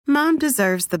Mom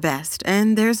deserves the best,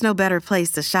 and there's no better place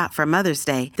to shop for Mother's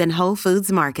Day than Whole Foods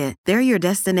Market. They're your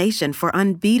destination for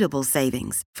unbeatable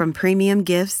savings, from premium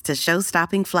gifts to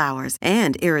show-stopping flowers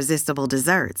and irresistible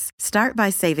desserts. Start by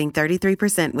saving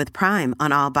 33% with Prime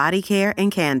on all body care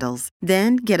and candles.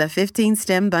 Then get a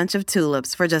 15-stem bunch of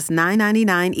tulips for just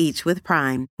 $9.99 each with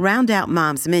Prime. Round out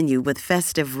Mom's menu with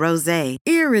festive rosé,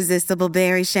 irresistible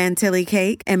berry chantilly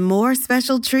cake, and more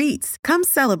special treats. Come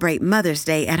celebrate Mother's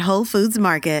Day at Whole Foods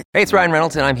Market. Hey, it's Ryan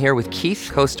Reynolds, and I'm here with Keith,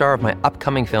 co-star of my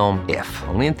upcoming film, If,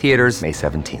 only in theaters May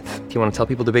 17th. Do you want to tell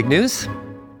people the big news?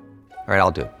 All right,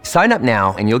 I'll do it. Sign up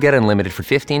now and you'll get unlimited for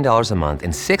 $15 a month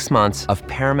and 6 months of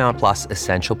Paramount Plus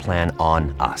Essential Plan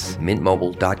on us.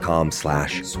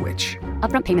 MintMobile.com/switch.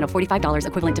 Upfront payment of $45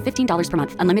 equivalent to $15 per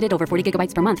month. Unlimited over 40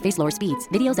 gigabytes per month. Face lower speeds.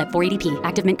 Videos at 480p.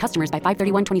 Active Mint customers by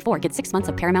 531.24 get 6 months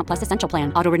of Paramount Plus Essential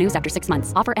Plan. Auto renews after 6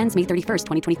 months. Offer ends May 31st,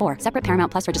 2024. Separate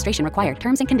Paramount Plus registration required.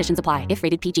 Terms and conditions apply if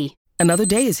rated PG. Another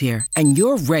day is here, and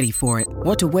you're ready for it.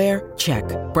 What to wear? Check.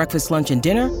 Breakfast, lunch, and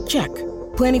dinner? Check.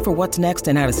 Planning for what's next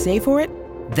and how to save for it?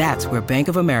 That's where Bank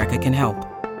of America can help.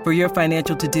 For your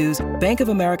financial to-dos, Bank of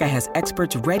America has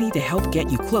experts ready to help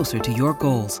get you closer to your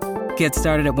goals. Get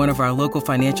started at one of our local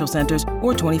financial centers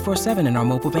or 24/7 in our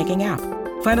mobile banking app.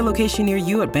 Find a location near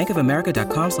you at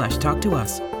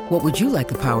bankofamerica.com/talktous. What would you like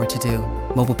the power to do?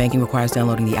 Mobile banking requires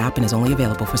downloading the app and is only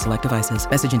available for select devices.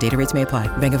 Message and data rates may apply.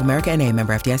 Bank of America N.A.,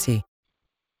 member FDIC.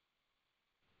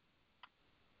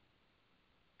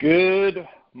 Good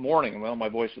morning. Well, my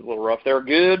voice is a little rough there.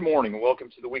 Good morning. Welcome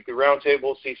to the Weekly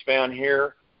Roundtable. C-SPAN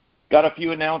here. Got a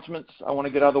few announcements I want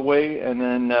to get out of the way, and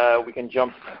then we can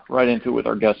jump right into it with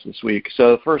our guests this week.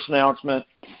 So the first announcement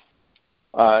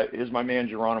is my man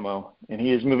Geronimo, and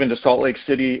he is moving to Salt Lake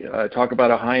City. Talk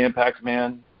about a high-impact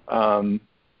man.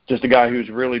 Just a guy who's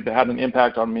really had an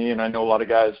impact on me, and I know a lot of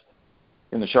guys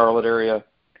in the Charlotte area.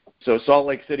 So Salt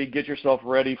Lake City, get yourself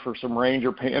ready for some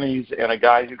Ranger panties and a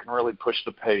guy who can really push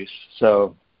the pace.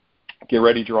 So get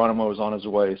ready, Geronimo is on his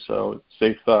way. So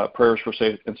safe prayers for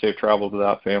safe travel to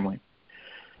that family.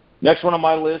 Next one on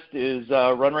my list is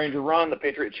Run Ranger Run, the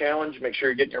Patriot Challenge. Make sure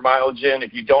you're getting your mileage in.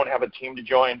 If you don't have a team to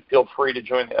join, feel free to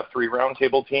join the F3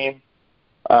 Roundtable team.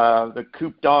 The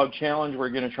Coop Dog Challenge, we're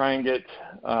going to try and get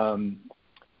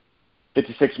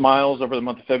 56 miles over the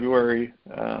month of February.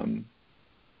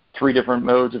 3 different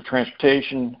modes of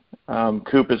transportation.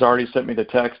 Coop has already sent me the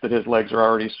text that his legs are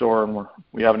already sore, and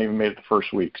we haven't even made it the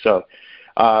first week. So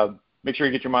make sure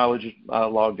you get your mileage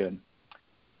logged in.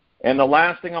 And the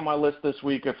last thing on my list this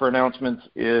week for announcements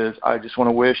is I just want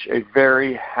to wish a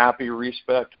very happy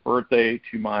Respect birthday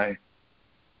to my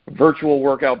virtual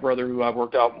workout brother who I've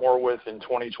worked out more with in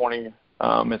 2020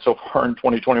 and so far in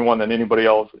 2021 than anybody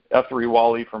else, F3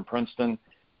 Wally from Princeton.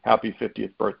 Happy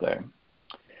 50th birthday.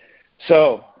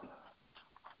 So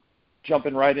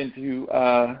jumping right into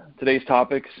today's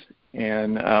topics,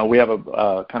 and we have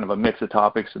a kind of a mix of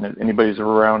topics, and if anybody's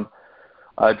around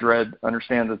Dread,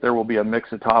 understand that there will be a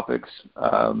mix of topics.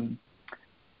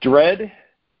 Dread,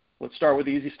 let's start with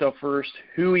the easy stuff first.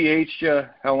 Who EH'd you?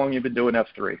 How long you been doing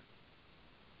F3?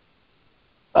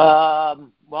 Well,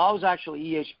 I was actually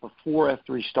EH'd before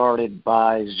F3 started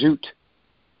by Zoot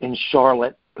in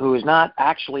Charlotte, who is not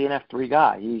actually an F3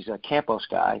 guy. He's a Campos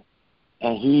guy.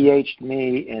 And he EH'd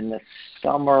me in the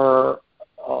summer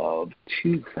of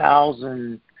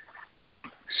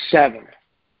 2007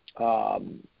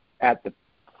 at the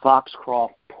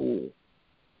Foxcroft Pool,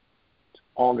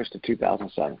 August of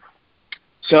 2007.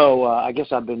 So I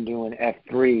guess I've been doing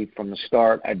F3 from the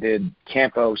start. I did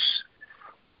Campos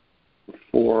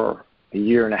for a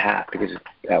year and a half because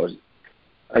that was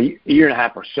a year and a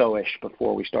half or so-ish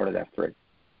before we started F3.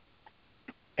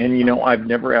 And, you know, I've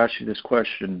never asked you this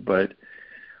question, but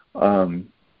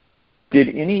did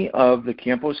any of the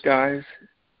Campos guys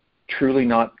truly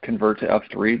not convert to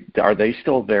F3? Are they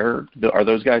still there? Are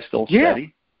those guys still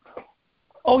steady?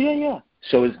 Oh, yeah.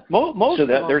 So is most so of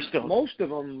that them, they're still most of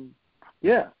them,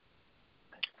 yeah.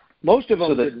 Most of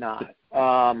them so did not.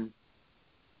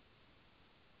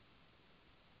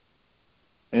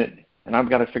 And I've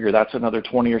got to figure that's another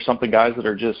 20 or something guys that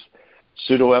are just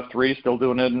pseudo F3 still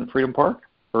doing it in Freedom Park?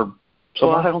 Or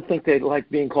well, I don't think they like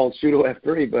being called pseudo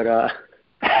F3, but I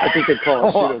think they call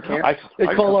us pseudo Campos. They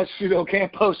call us pseudo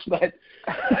Campos, but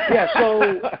yeah.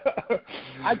 So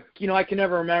I can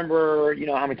never remember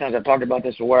how many times I've talked about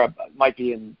this or where I might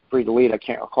be in Free to Lead. I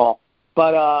can't recall,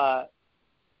 but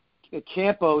the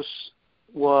Campos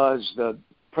was the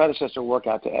predecessor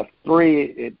workout to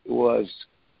F3. It was,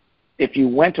 if you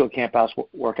went to a Camp House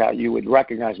workout, you would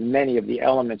recognize many of the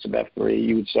elements of F3.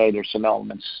 You would say there's some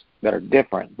elements that are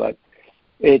different, but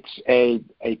it's a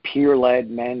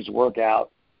peer-led men's workout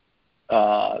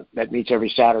that meets every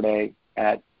Saturday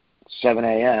at 7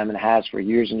 a.m. and has for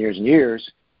years and years and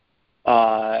years.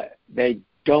 They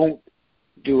don't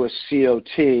do a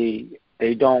COT.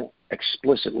 They don't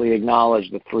explicitly acknowledge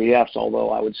the 3 Fs, although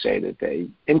I would say that they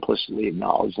implicitly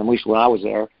acknowledge them, at least when I was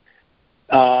there.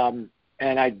 And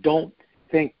I don't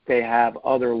think they have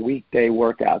other weekday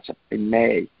workouts. They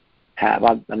may have.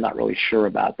 I'm not really sure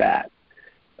about that.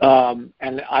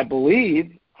 And I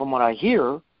believe, from what I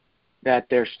hear, that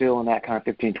they're still in that kind of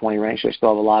 15, 20 range. They still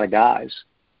have a lot of guys.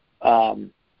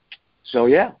 So,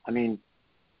 yeah, I mean,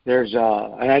 there's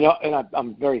and I know, and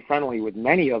I'm very friendly with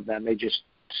many of them. They just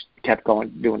kept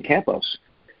doing Campos.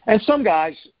 And some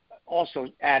guys also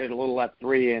added a little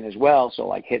F3 in as well, so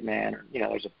like Hitman, or,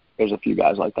 there's a few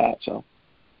guys like that. So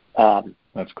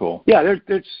that's cool. Yeah,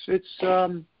 it's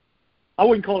I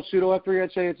wouldn't call it pseudo F3.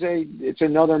 I'd say it's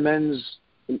another men's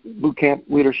boot camp,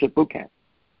 leadership boot camp.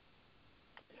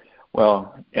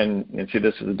 Well, and see,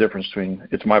 this is the difference between,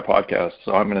 it's my podcast,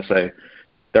 so I'm going to say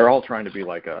they're all trying to be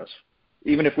like us.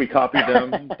 Even if we copy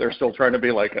them, they're still trying to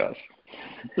be like us.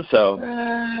 So,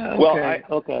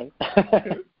 okay.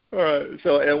 All right.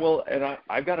 So,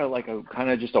 I've got a kind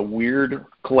of just a weird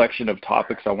collection of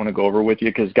topics I want to go over with you,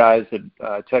 because guys had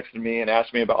texted me and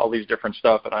asked me about all these different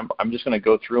stuff, and I'm just going to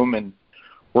go through them, and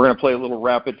we're going to play a little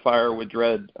rapid fire with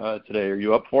Dredd today. Are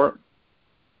you up for it?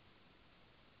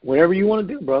 Whatever you want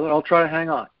to do, brother. I'll try to hang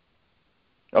on.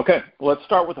 Okay. Well, let's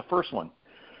start with the first one.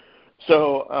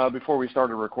 So before we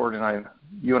started recording,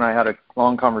 you and I had a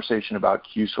long conversation about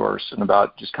QSource and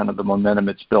about just kind of the momentum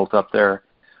it's built up there.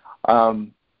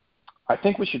 I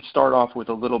think we should start off with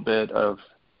a little bit of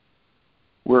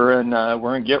we're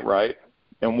in Get Right,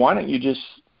 and why don't you just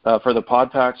for the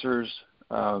Podpaxers,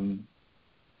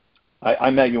 I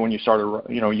met you when you started.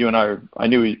 You and I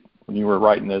knew when you were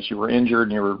writing this, you were injured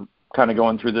and you were kind of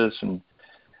going through this, and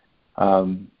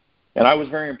I was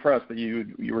very impressed that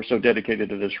you were so dedicated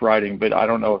to this writing, but I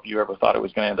don't know if you ever thought it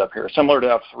was going to end up here. Similar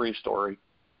to F3 story,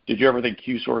 did you ever think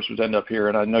QSource would end up here?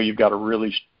 And I know you've got a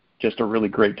really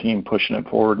great team pushing it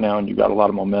forward now, and you've got a lot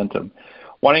of momentum.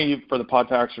 Why don't you, for the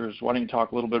Podpaxers,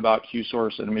 talk a little bit about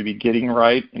QSource and maybe getting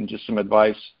right and just some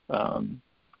advice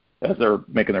as they're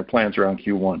making their plans around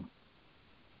Q1?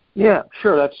 Yeah,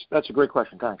 sure. That's a great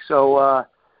question. Thanks. So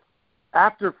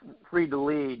after Free to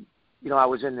Lead, I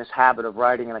was in this habit of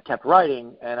writing, and I kept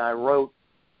writing, and I wrote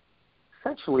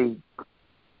essentially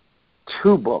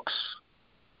 2 books.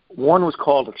 One was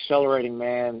called Accelerating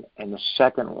Man, and the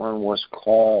second one was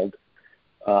called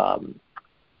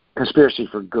Conspiracy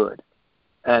for Good.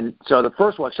 And so the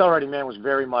first one, Accelerating Man, was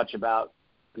very much about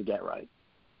the get right.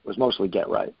 It was mostly get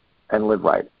right and live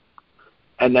right.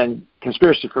 And then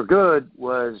Conspiracy for Good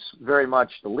was very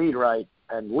much the lead right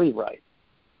and leave right.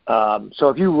 So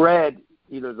if you read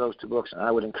either of those 2 books, and I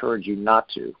would encourage you not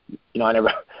to.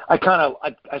 I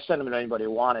sent them to anybody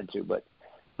who wanted to, but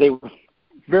they were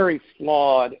very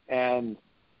flawed and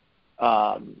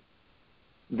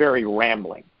very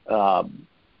rambling,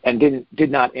 and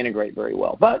did not integrate very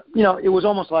well. But it was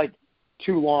almost like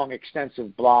 2 long,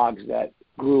 extensive blogs that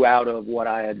grew out of what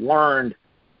I had learned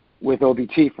with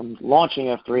OBT from launching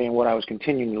F3 and what I was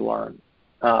continuing to learn.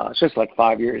 So it's like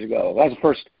 5 years ago.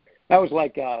 That was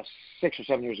like 6 or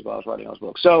 7 years ago I was writing those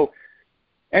books. So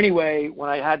anyway, when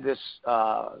I had this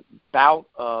bout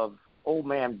of old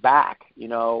man back,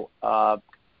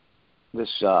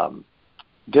 this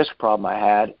disc problem I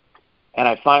had, and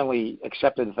I finally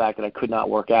accepted the fact that I could not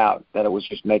work out, that it was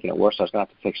just making it worse. I was going to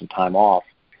have to take some time off.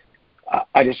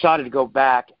 I decided to go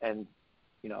back and,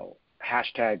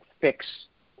 #fix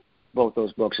both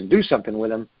those books and do something with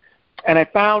them. And I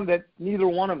found that neither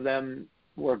one of them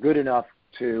were good enough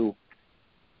to,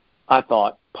 I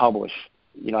thought, publish.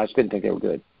 I just didn't think they were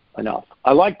good enough.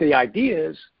 I liked the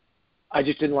ideas. I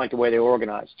just didn't like the way they were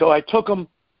organized. So I took them,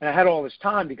 and I had all this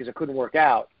time because I couldn't work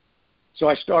out. So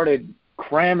I started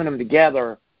cramming them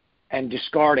together and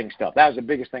discarding stuff. That was the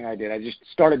biggest thing I did. I just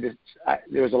started to,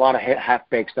 there was a lot of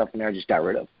half-baked stuff in there I just got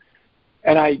rid of.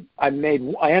 And I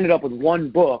ended up with one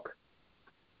book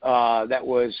that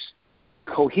was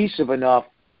cohesive enough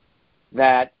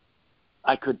that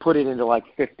I could put it into like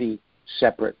 50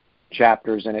 separate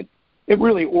chapters, and it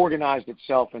really organized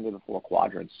itself into the 4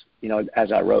 quadrants,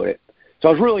 as I wrote it. So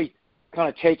I was really kind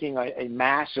of taking a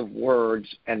mass of words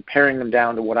and paring them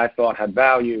down to what I thought had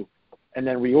value, and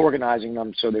then reorganizing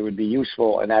them so they would be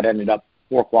useful, and that ended up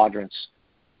 4 quadrants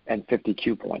and 50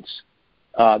 cue points.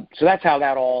 So that's how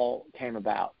that all came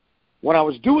about. When I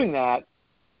was doing that,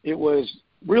 it was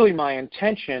really my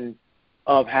intention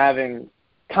of having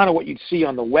kind of what you'd see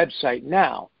on the website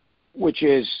now, which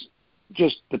is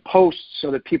just the posts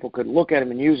so that people could look at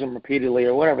them and use them repeatedly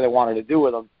or whatever they wanted to do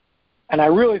with them. And I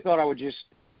really thought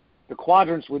the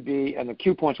quadrants would be, and the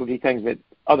Q points would be things that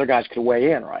other guys could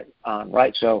weigh in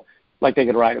right? So like they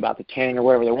could write about the king or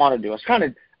whatever they want to do. It's kind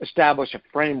of establish a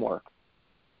framework.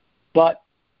 But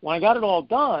when I got it all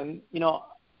done, and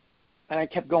I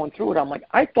kept going through it, I'm like,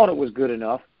 I thought it was good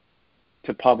enough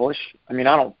to publish. I mean,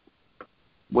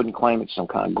 wouldn't claim it's some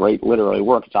kind of great literary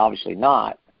work. It's obviously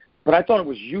not. But I thought it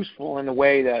was useful in the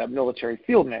way that a military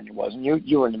field manual was. And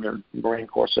you were in the Marine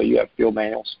Corps, so you have field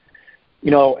manuals.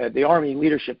 The Army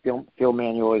Leadership Field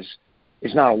Manual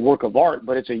is not a work of art,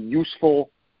 but it's a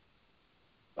useful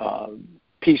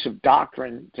piece of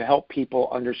doctrine to help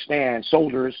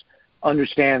soldiers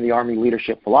understand the Army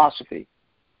leadership philosophy.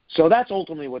 So that's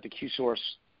ultimately what the Q-Source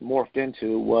morphed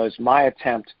into, was my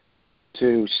attempt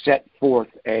to set forth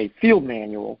a field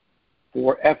manual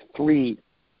for F3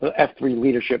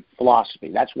 leadership philosophy.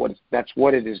 That's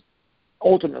what it is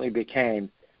ultimately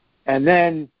became. And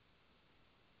then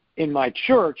in my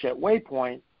church at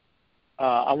Waypoint,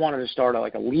 I wanted to start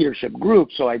a leadership group,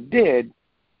 so I did.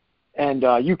 And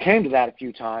you came to that a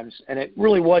few times, and it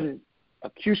really wasn't a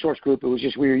Q-Source group. It was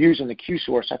just we were using the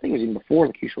Q-Source. I think it was even before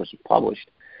the Q-Source was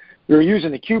published. We were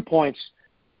using the Q points,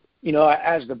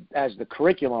 as the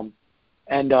curriculum,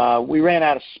 and we ran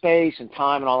out of space and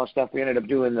time and all that stuff. We ended up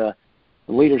doing the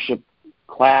leadership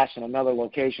class in another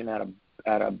location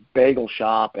at a bagel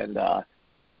shop, and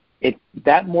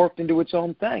that morphed into its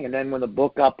own thing. And then when the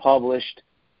book got published,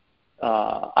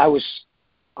 I was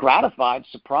gratified,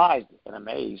 surprised, and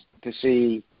amazed to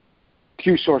see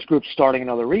Q-Source groups starting in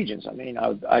other regions. I mean,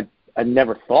 I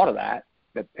never thought of that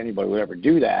anybody would ever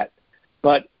do that.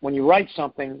 But when you write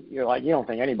something, you don't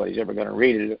think anybody's ever going to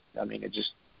read it. I mean,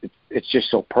 it's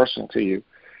just so personal to you.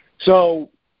 So,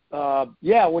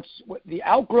 what's the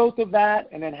outgrowth of that,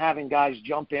 and then having guys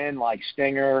jump in like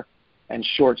Stinger and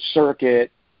Short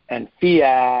Circuit and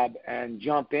FIAB and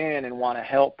jump in and want to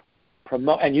help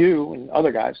promote, and you and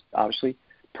other guys, obviously,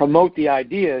 promote the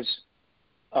ideas,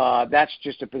 that's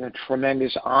just been a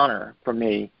tremendous honor for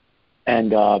me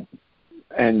and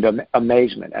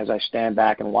amazement as I stand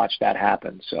back and watch that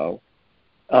happen. So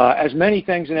as many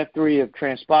things in F3 have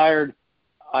transpired,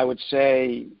 I would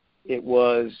say it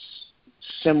was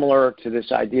similar to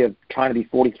this idea of trying to be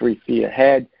 43 feet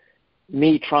ahead,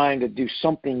 me trying to do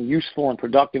something useful and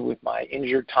productive with my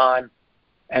injured time,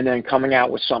 and then coming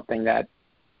out with something that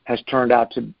has turned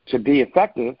out to be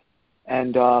effective.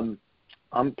 And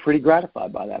I'm pretty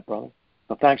gratified by that, brother.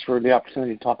 So thanks for the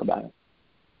opportunity to talk about it.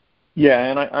 Yeah,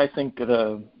 and I think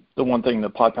the one thing the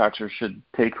Podpaxer should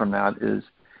take from that is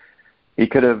he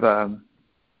could have, the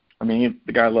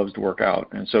guy loves to work out.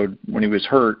 And so when he was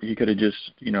hurt, he could have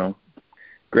just,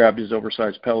 grabbed his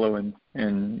oversized pillow and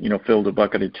filled a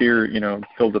bucket of tears,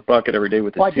 filled the bucket every day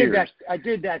with his tears. I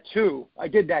did that too. I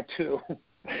didn't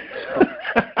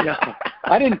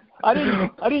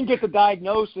get the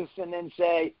diagnosis and then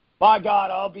say, by God,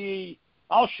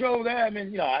 I'll show them.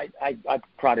 And, I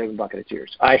cried in a bucket of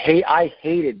tears. I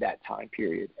hated that time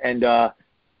period. And, there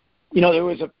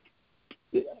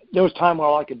was time where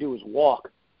all I could do was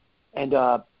walk. And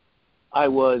there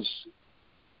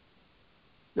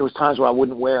was times where I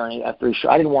wouldn't wear any F3 shirt.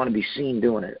 I didn't want to be seen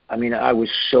doing it. I mean, I was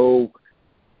so,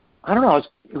 I don't know,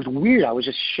 it was weird. I was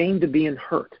ashamed of being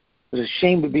hurt. I was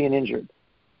ashamed of being injured.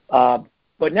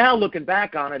 But now looking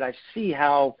back on it, I see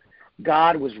how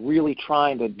God was really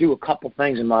trying to do a couple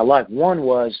things in my life. One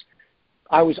was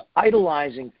I was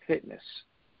idolizing fitness,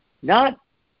 not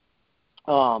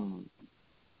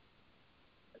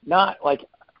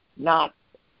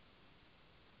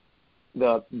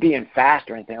the being fast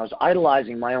or anything. I was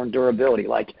idolizing my own durability.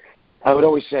 Like I would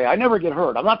always say, I never get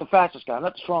hurt. I'm not the fastest guy. I'm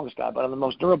not the strongest guy, but I'm the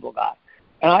most durable guy.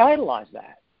 And I idolized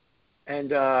that.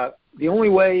 And the only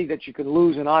way that you can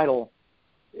lose an idol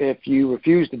if you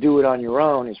refuse to do it on your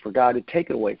own is for God to take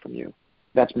it away from you.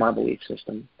 That's my belief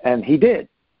system. And he did.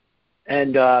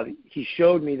 And he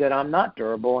showed me that I'm not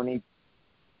durable, and he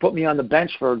put me on the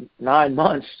bench for 9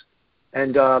 months.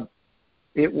 And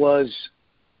it was,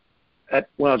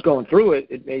 when I was going through it,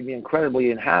 it made me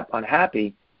incredibly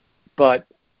unhappy. But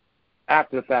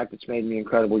after the fact, it's made me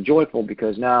incredibly joyful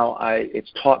because now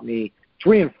it's taught me, it's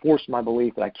reinforced my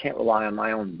belief that I can't rely on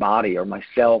my own body or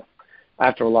myself. I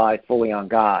have to rely fully on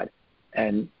God.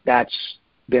 And that's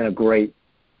been a great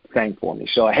thing for me.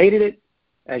 So I hated it,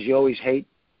 as you always hate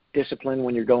discipline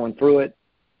when you're going through it.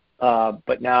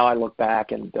 But now I look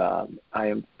back and I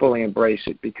am fully embrace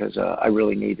it because I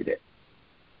really needed it.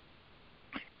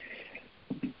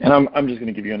 And I'm just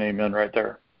going to give you an amen right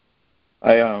there.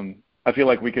 I feel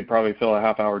like we could probably fill a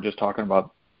half hour just talking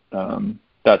about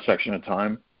that section of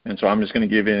time. And so I'm just going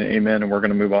to give you an amen, and we're going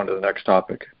to move on to the next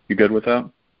topic. You good with that?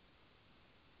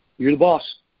 you're the boss.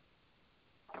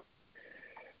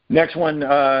 Next one,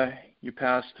 you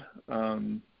passed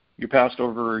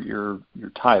over your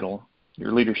title,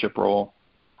 your leadership role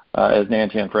as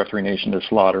Nantan for F3 Nation to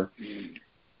Slaughter.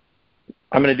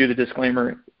 I'm going to do the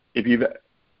disclaimer. You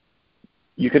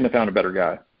couldn't have found a better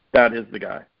guy. That is the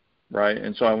guy, right?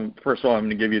 And so first of all, I'm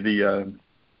going to give you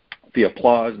the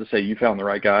applause to say you found the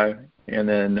right guy, and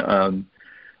then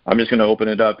I'm just going to open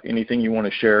it up. Anything you want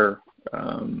to share,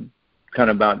 kind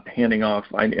of about handing off.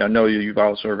 I know you've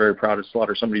also are very proud of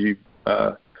Slaughter, somebody you've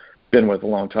been with a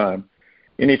long time.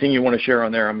 Anything you want to share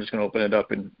on there, I'm just going to open it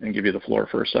up and give you the floor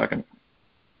for a second.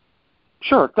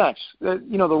 Sure, thanks. The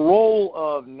role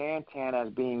of Nantan as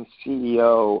being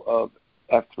CEO of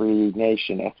F3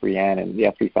 Nation, F3N, and the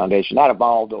F3 Foundation, that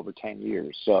evolved over 10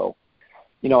 years. So,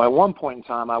 at one point in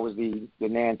time, I was the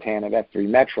Nantan of F3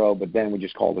 Metro, but then we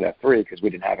just called it F3 because we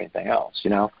didn't have anything else,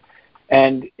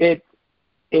 And it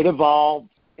evolved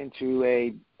into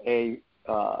a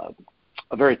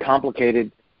very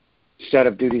complicated set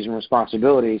of duties and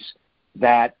responsibilities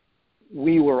that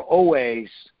we were always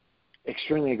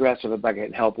extremely aggressive about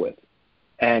getting help with.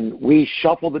 And we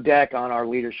shuffled the deck on our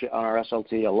leadership, on our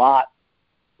SLT a lot.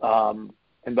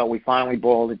 But we finally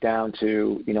boiled it down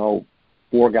to,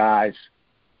 4 guys,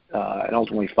 and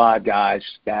ultimately 5 guys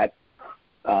that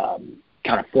kind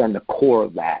of formed the core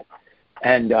of that.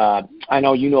 And I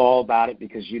know you know all about it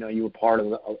because, you were part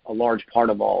of a large part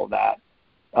of all of that.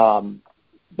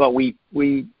 But we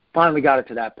finally got it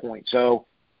to that point. So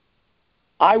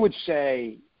I would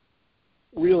say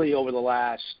really over the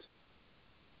last,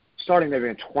 starting maybe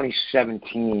in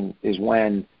 2017 is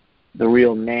when the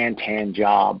real Nantan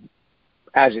job,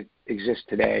 as it exists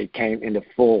today, came into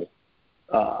full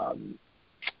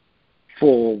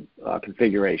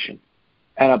configuration.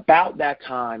 And about that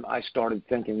time, I started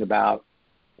thinking about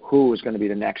who was going to be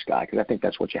the next guy, because I think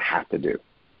that's what you have to do.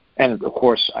 And, of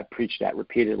course, I preached that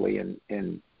repeatedly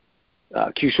in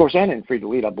Q-Source and in Free to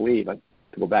Lead, I believe. I have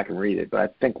to go back and read it. But I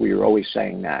think we were always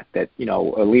saying that a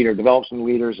leader develops some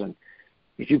leaders, and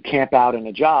if you camp out in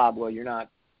a job, well, you're not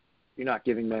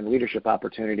giving them leadership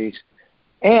opportunities.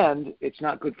 And it's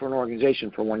not good for an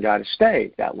organization for one guy to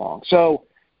stay that long. So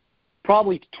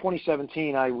probably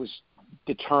 2017, I was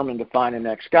determined to find the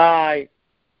next guy,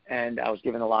 and I was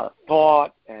giving a lot of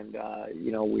thought, and,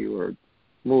 we were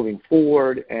moving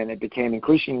forward, and it became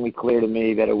increasingly clear to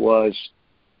me that it was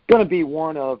going to be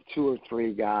one of 2 or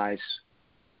 3 guys.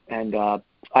 And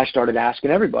I started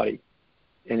asking everybody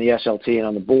in the SLT and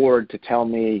on the board to tell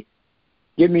me,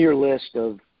 give me your list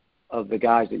of the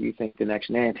guys that you think the next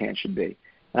Nantan should be.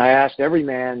 And I asked every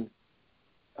man,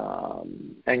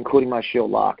 including my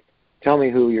shield lock, tell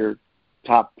me who your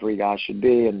top 3 guys should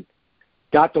be, and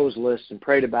got those lists and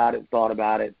prayed about it, thought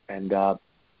about it, and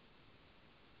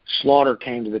Slaughter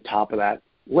came to the top of that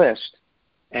list.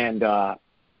 And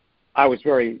I was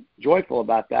very joyful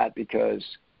about that because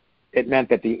it meant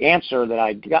that the answer that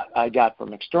I got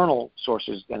from external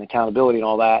sources and accountability and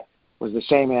all that was the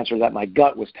same answer that my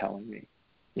gut was telling me.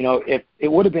 If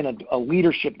it would have been a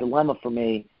leadership dilemma for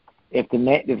me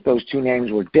if those 2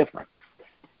 names were different,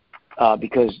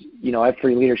 because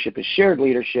F3 leadership is shared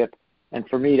leadership, and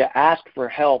for me to ask for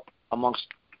help amongst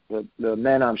the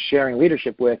men I'm sharing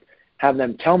leadership with, have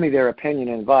them tell me their opinion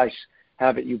and advice,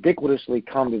 have it ubiquitously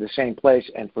come to the same place,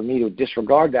 and for me to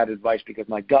disregard that advice because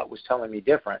my gut was telling me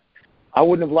different, I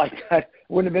wouldn't have liked that. It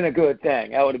wouldn't have been a good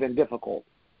thing. That would have been difficult.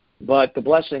 But the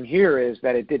blessing here is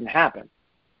that it didn't happen,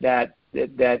 that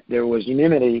there was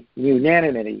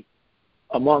unanimity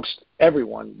amongst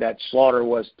everyone that Slaughter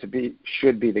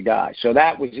should be the guy. So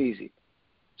that was easy.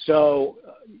 So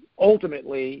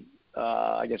ultimately,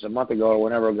 I guess a month ago or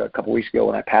whenever, a couple weeks ago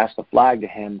when I passed the flag to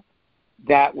him,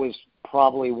 that was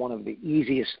probably one of the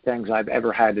easiest things I've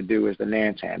ever had to do as the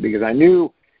Nantan, because I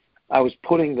knew I was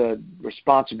putting the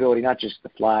responsibility, not just the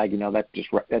flag,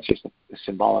 that's just a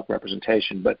symbolic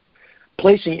representation, but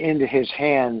placing into his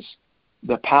hands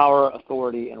the power,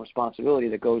 authority, and responsibility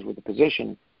that goes with the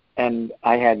position. And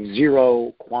I had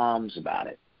 0 qualms about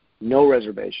it, no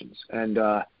reservations. And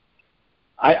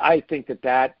I think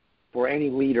that for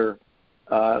any leader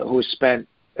who has spent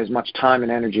as much time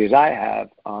and energy as I have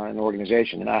on an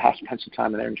organization, and I have spent some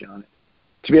time and energy on it,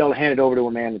 to be able to hand it over to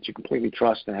a man that you completely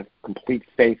trust and have complete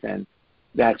faith in,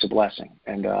 that's a blessing.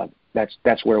 And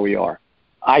that's where we are.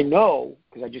 I know,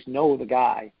 because I just know the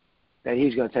guy, that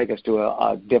he's going to take us to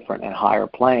a different and higher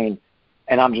plane,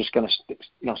 and I'm just going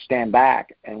to stand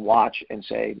back and watch and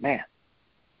say, man,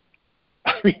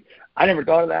 I never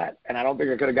thought of that, and I don't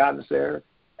think I could have gotten us there,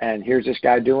 and here's this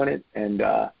guy doing it, and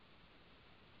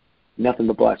nothing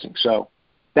but blessing. So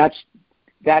that's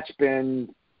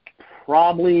been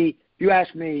probably you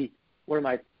ask me what are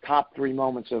my top 3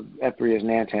 moments of F3 as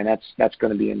Nantan, that's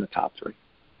going to be in the top 3.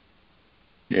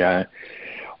 Yeah.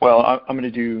 Well, I'm going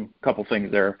to do a couple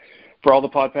things there. For all the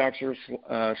Podpaxers,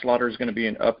 Slaughter is going to be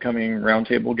an upcoming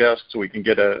roundtable guest, so we can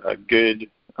get a good,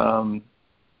 a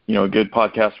good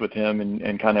podcast with him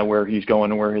and kind of where he's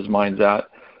going and where his mind's at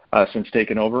since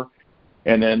taking over.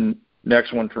 And then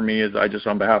next one for me is I just,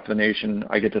 on behalf of the nation,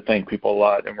 I get to thank people a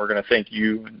lot, and we're going to thank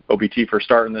you and OBT for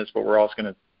starting this, but we're also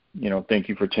going to, thank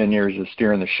you for 10 years of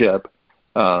steering the ship.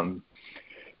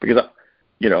 Because,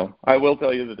 I will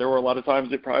tell you that there were a lot of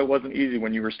times it probably wasn't easy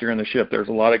when you were steering the ship. There's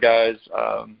a lot of guys,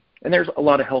 and there's a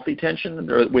lot of healthy tension.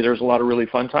 There's a lot of really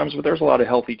fun times, but there's a lot of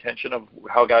healthy tension of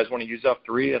how guys want to use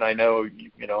F3. And I know,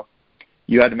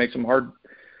 you had to make some hard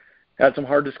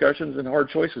discussions and hard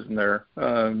choices in there.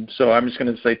 So I'm just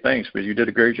going to say thanks, because you did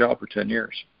a great job for 10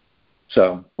 years.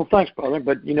 So. Well, thanks, brother.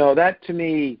 But, that to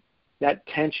me, that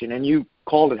tension, and you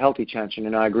called it healthy tension,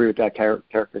 and I agree with that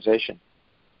characterization.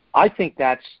 I think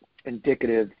that's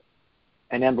indicative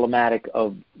and emblematic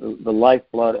of the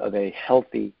lifeblood of a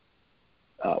healthy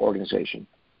organization.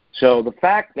 So the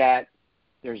fact that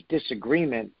there's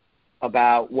disagreement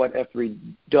about what F3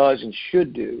 does and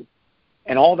should do,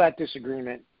 and all that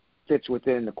disagreement fits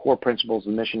within the core principles,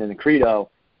 the mission, and the credo,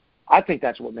 I think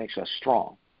that's what makes us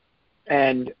strong.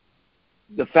 And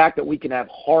the fact that we can have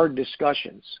hard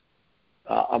discussions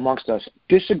amongst us,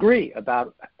 disagree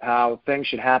about how things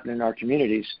should happen in our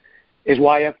communities, is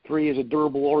why F3 is a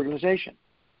durable organization.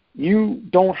 You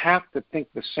don't have to think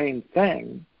the same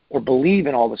thing or believe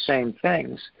in all the same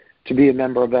things to be a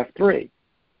member of F3.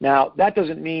 Now, that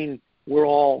doesn't mean we're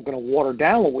all going to water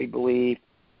down what we believe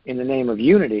in the name of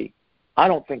unity. I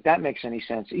don't think that makes any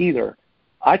sense either.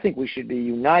 I think we should be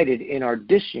united in our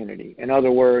disunity. In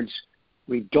other words,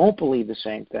 we don't believe the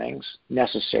same things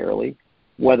necessarily,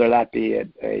 whether that be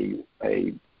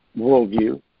a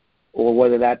worldview or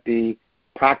whether that be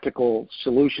practical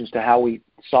solutions to how we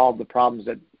solve the problems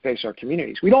that face our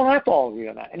communities. We don't have to all agree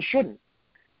on that, and shouldn't.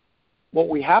 What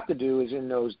we have to do is in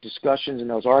those discussions and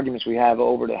those arguments we have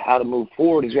over to how to move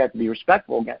forward is we have to be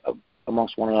respectful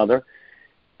amongst one another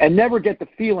and never get the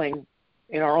feeling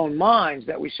in our own minds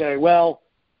that we say, well,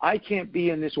 I can't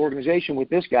be in this organization with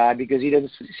this guy because he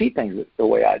doesn't see things the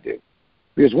way I do.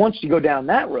 Because once you go down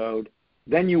that road,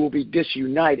 then you will be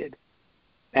disunited.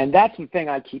 And that's the thing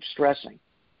I keep stressing.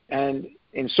 And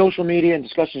in social media and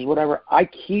discussions, whatever, I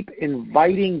keep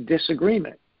inviting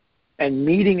disagreement and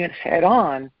meeting it head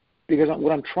on, because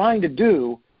what I'm trying to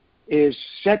do is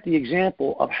set the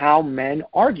example of how men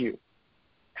argue,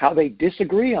 how they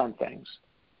disagree on things,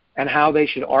 and how they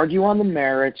should argue on the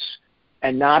merits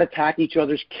and not attack each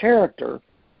other's character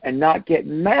and not get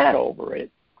mad over it.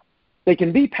 They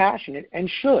can be passionate and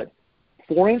should.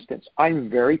 For instance, I'm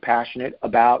very passionate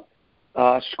about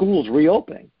schools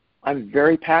reopening. I'm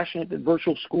very passionate that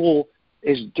virtual school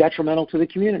is detrimental to the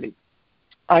community.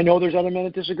 I know there's other men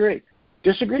that disagree.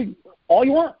 Disagree all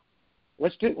you want.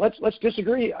 Let's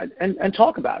disagree and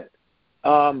talk about it.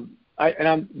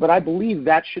 But I believe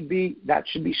that should be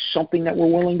something that we're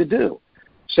willing to do.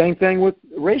 Same thing with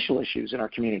racial issues in our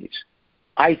communities.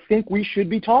 I think we should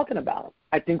be talking about them.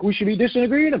 I think we should be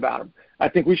disagreeing about them. I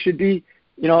think we should be,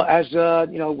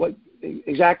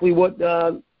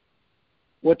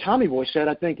 what Tommy Boy said.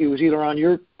 I think it was either on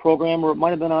your program or it might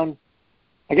have been on,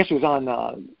 I guess it was on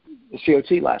the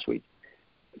COT last week.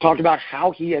 Talked about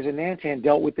how he, as a Nantan,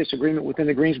 dealt with disagreement within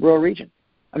the Greensboro region.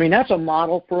 I mean, that's a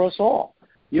model for us all.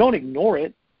 You don't ignore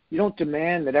it. You don't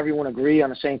demand that everyone agree on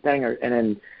the same thing and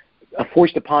then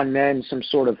foist upon men some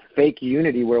sort of fake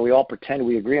unity where we all pretend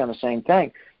we agree on the same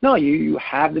thing. No, you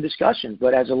have the discussion.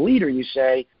 But as a leader, you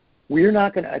say, we're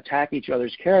not going to attack each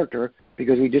other's character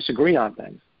because we disagree on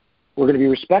things. We're going to be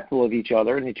respectful of each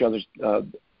other and each other's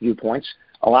viewpoints,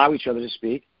 allow each other to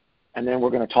speak, and then we're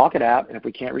going to talk it out. And if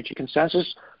we can't reach a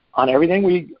consensus on everything,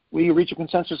 we reach a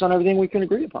consensus on everything we can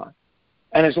agree upon.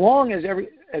 And as long as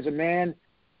a man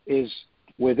is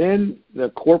within the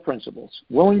core principles,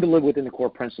 willing to live within the core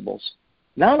principles,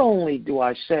 not only do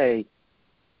I say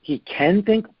he can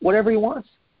think whatever he wants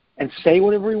and say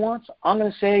whatever he wants, I'm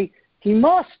going to say he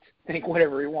must think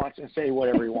whatever he wants and say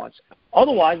whatever he wants.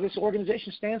 Otherwise, this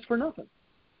organization stands for nothing.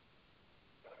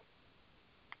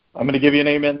 I'm going to give you an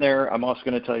amen there. I'm also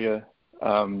going to tell you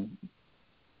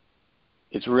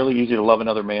it's really easy to love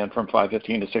another man from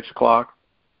 5:15 to 6 o'clock,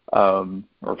 or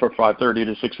from 5:30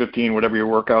 to 6:15, whatever your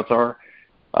workouts are.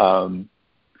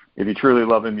 If you truly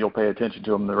love him, you'll pay attention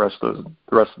to him the rest of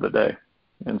the day.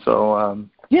 And so, I'm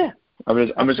going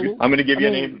to give you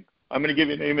an amen. I'm going to give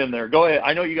you an amen there. Go ahead.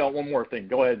 I know you got one more thing.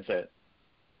 Go ahead and say it.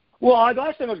 Well, the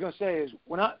last thing I was going to say is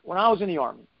when I was in the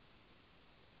Army,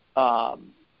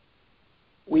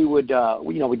 we would,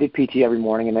 we did PT every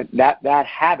morning, and that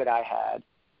habit I had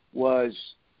was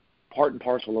part and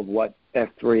parcel of what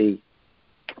F3,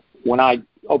 when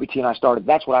OBT and I started,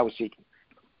 that's what I was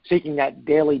seeking that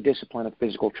daily discipline of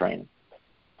physical training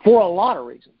for a lot of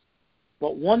reasons.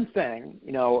 But one thing,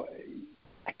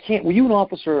 were you an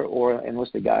officer or an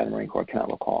enlisted guy in the Marine Corps? I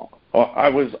cannot recall. Oh, I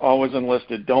was always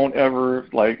enlisted. Don't ever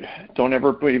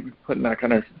be putting that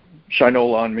kind of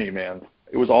shinola on me, man.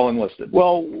 It was all enlisted.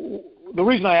 Well, the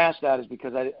reason I asked that is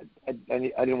because I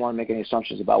didn't want to make any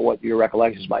assumptions about what your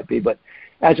recollections might be. But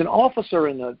as an officer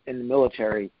in the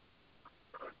military,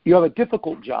 you have a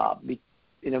difficult job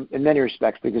in many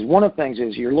respects, because one of the things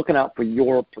is you're looking out for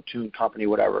your platoon, company,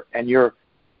 whatever, and your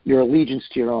allegiance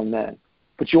to your own men.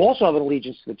 But you also have an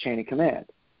allegiance to the chain of command.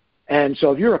 And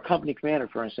so if you're a company commander,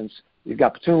 for instance, you've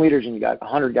got platoon leaders and you've got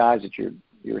 100 guys that you're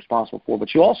responsible for,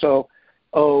 but you also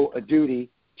owe a duty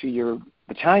to your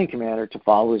battalion commander to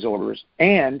follow his orders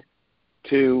and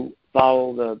to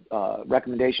follow the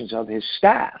recommendations of his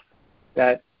staff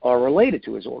that are related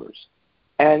to his orders.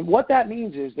 And what that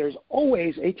means is there's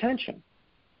always a tension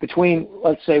between,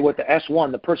 let's say, what the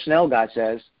S1, the personnel guy,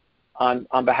 says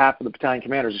on behalf of the battalion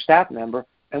commander as a staff member,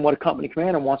 and what a company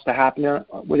commander wants to happen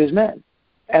with his men.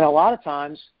 And a lot of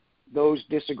times those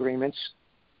disagreements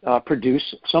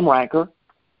produce some rancor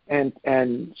and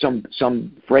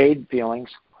some frayed feelings,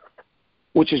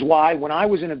 which is why when I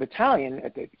was in a battalion,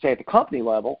 at the company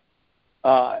level,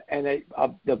 and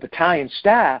the battalion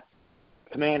staff,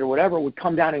 commander, whatever, would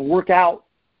come down and work out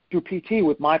through PT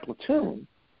with my platoon,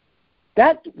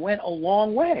 that went a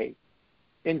long way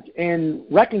in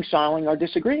reconciling our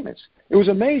disagreements. It was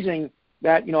amazing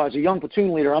that, as a young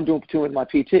platoon leader, I'm doing PT with my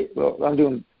platoon,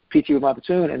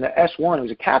 and the S1,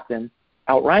 who's a captain,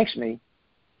 outranks me.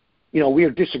 We are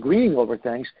disagreeing over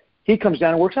things. He comes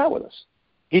down and works out with us.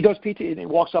 He does PT, and he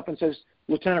walks up and says,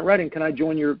 "Lieutenant Redding, can I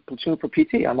join your platoon for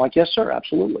PT?" I'm like, "Yes, sir,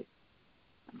 absolutely."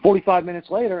 45 minutes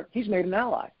later, he's made an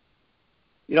ally.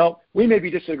 We may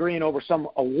be disagreeing over some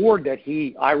award that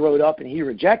I wrote up and he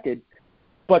rejected,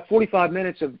 but 45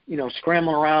 minutes of,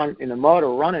 scrambling around in the mud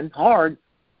or running hard,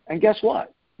 and guess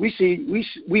what?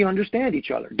 We understand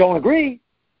each other. Don't agree,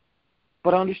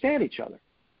 but understand each other.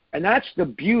 And that's the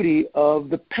beauty of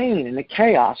the pain and the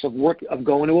chaos of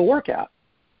going to a workout,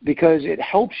 because it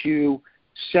helps you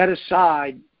set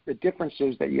aside the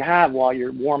differences that you have while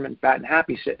you're warm and fat and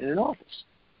happy sitting in an office.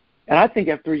 And I think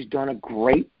F3's done a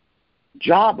great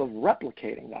job of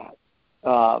replicating that.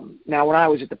 Now, when I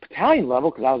was at the battalion level,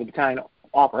 because I was a battalion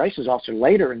operations officer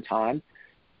later in time,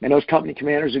 and those company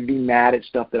commanders would be mad at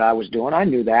stuff that I was doing, I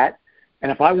knew that.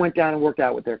 And if I went down and worked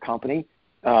out with their company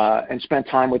and spent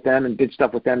time with them and did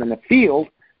stuff with them in the field,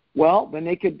 well, then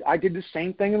I did the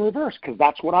same thing in reverse, because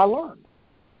that's what I learned.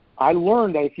 I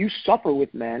learned that if you suffer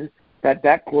with men,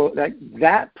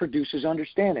 that produces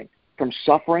understanding. From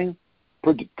suffering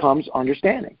comes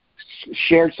understanding,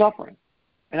 shared suffering.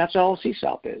 And that's all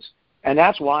CSALP is. And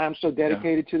that's why I'm so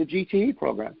dedicated to the GTE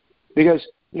program. Because,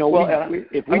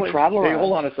 if we travel around... Hey,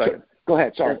 hold on a second. Go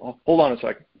ahead, sorry. Hold on a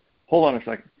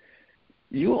second.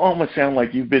 You almost sound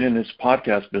like you've been in this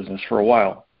podcast business for a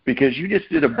while, because you just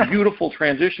did a beautiful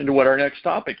transition to what our next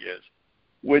topic is,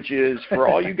 which is, for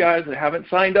all you guys that haven't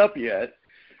signed up yet,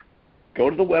 go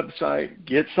to the website,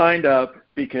 get signed up,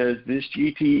 because this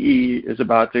GTE is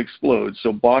about to explode.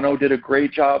 So Bono did a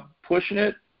great job pushing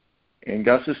it, and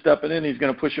Gus is stepping in. He's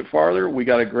going to push it farther. We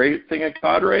got a great thing at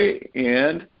Cadre,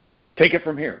 and take it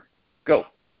from here. Go.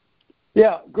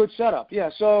 Yeah, good setup.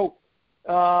 Yeah, so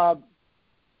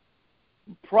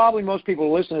probably most people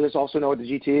who listen to this also know what the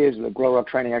GTE is, the Grow Ruck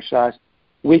Training Exercise,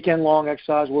 weekend-long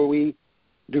exercise where we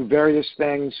do various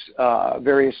things.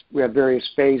 We have various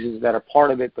phases that are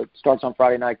part of it, but starts on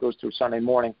Friday night, goes through Sunday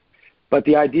morning. But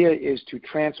the idea is to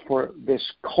transfer this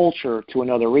culture to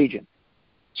another region.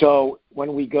 So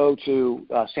when we go to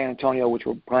San Antonio, which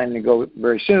we're planning to go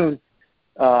very soon,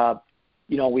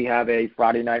 we have a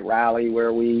Friday night rally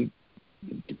where we,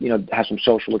 have some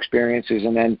social experiences,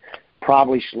 and then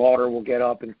probably Slaughter will get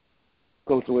up and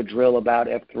go through a drill about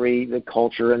F3, the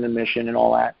culture and the mission and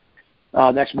all that.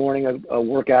 Next morning, a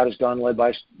workout is done, led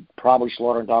by probably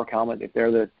Slaughter and Doc Helmet if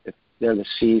they're the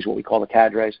C's, what we call the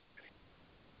cadres,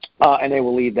 and they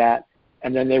will lead that.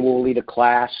 And then they will lead a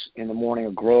class in the morning,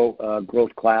 a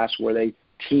growth class, where they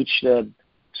teach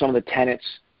some of the tenets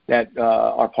that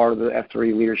are part of the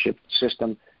F3 leadership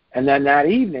system. And then that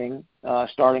evening,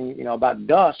 starting about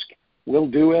dusk, we'll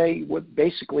do what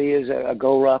basically is a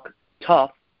Go Ruck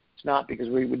Tough. It's not, because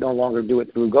we would no longer do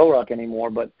it through Go Ruck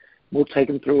anymore, but we'll take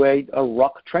them through a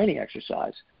ruck training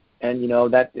exercise. And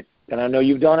and I know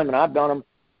you've done them and I've done them.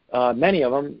 many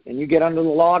of them, and you get under the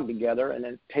log together, and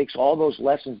it takes all those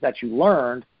lessons that you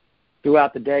learned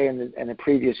throughout the day and the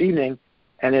previous evening,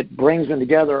 and it brings them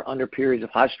together under periods of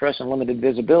high stress and limited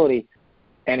visibility,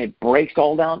 and it breaks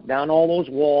down all those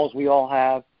walls we all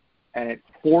have, and it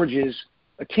forges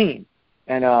a team.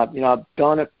 And I've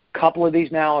done a couple of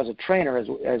these now as a trainer, as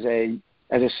a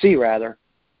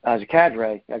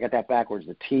cadre. I got that backwards.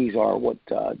 The T's are what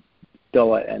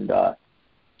DOA and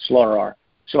Slaughter are.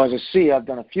 So as a C, I've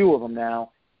done a few of them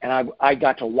now, and I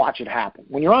got to watch it happen.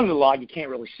 When you're under the log, you can't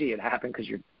really see it happen because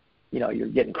you're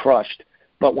getting crushed.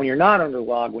 But when you're not under the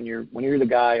log, when you're the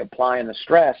guy applying the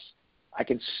stress, I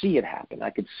can see it happen. I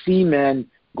could see men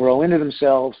grow into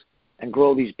themselves and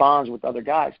grow these bonds with other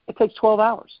guys. It takes 12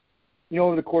 hours.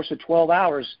 Over the course of 12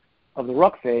 hours of the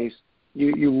ruck phase,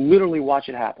 you literally watch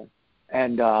it happen.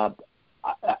 And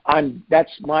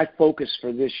that's my focus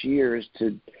for this year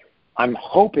I'm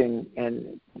hoping,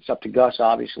 and it's up to Gus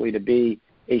obviously, to be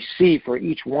a C for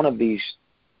each one of these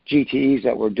GTEs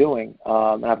that we're doing.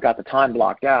 And I've got the time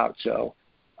blocked out, so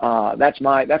that's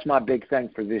my big thing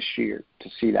for this year, to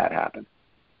see that happen.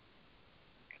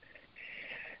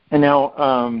 And now,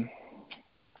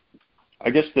 I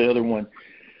guess the other one,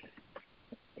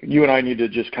 you and I need to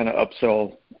just kind of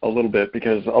upsell a little bit,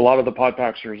 because a lot of the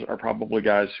podpackers are probably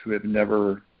guys who have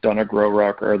never done a grow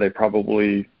ruck, or they've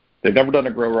never done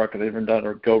a grow ruck, or they've never done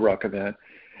a go ruck event.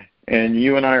 And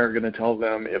you and I are going to tell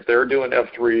them, if they're doing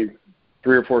F3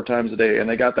 3 or 4 times a day and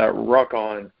they got that ruck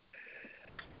on,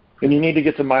 and you need to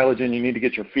get some mileage in, you need to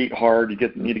get your feet hard,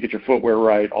 need to get your footwear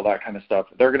right, all that kind of stuff.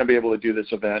 They're going to be able to do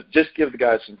this event. Just give the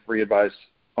guys some free advice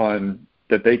on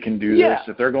that they can do this.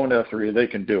 If they're going to F3, they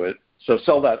can do it. So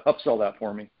upsell that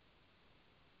for me.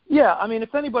 Yeah, I mean,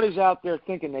 if anybody's out there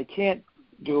thinking they can't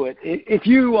do it, if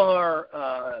you are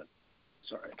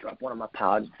sorry, I dropped one of my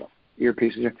pods,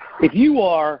 earpieces here. If you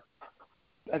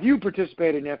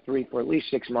participated in F3 for at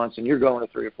least 6 months and you're going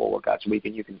to 3 or 4 workouts a week,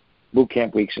 and you can boot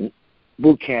camps,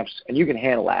 and you can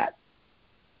handle that,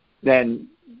 then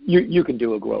you can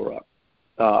do a grow ruck,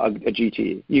 a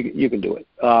GT. You can do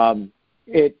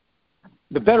it.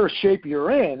 The better shape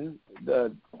you're in,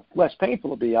 the less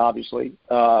painful it'll be, obviously.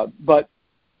 But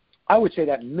I would say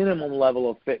that minimum level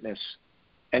of fitness,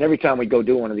 and every time we go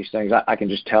do one of these things, I can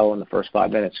just tell in the first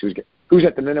 5 minutes who's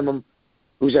at the minimum,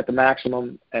 who's at the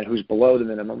maximum, and who's below the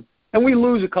minimum. And we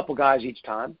lose a couple guys each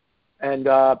time, and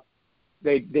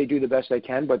they do the best they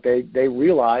can, but they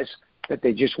realize that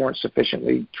they just weren't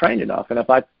sufficiently trained enough. And if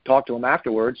I talk to them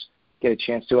afterwards, get a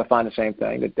chance to, I find the same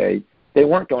thing, that they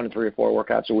weren't going to 3 or 4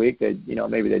 workouts a week.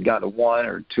 Maybe they'd gotten to 1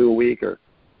 or 2 a week, or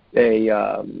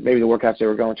maybe the workouts they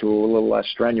were going to were a little less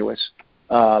strenuous.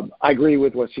 I agree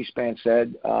with what C-SPAN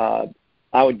said.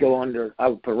 I would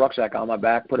put a rucksack on my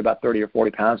back, put about 30 or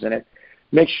 40 pounds in it,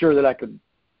 make sure that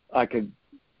I could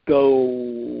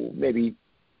go maybe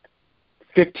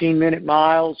 15-minute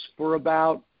miles for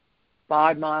about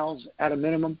 5 miles at a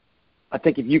minimum. I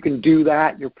think if you can do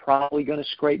that, you're probably going to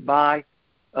scrape by.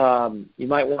 You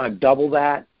might want to double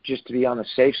that just to be on the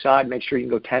safe side. Make sure you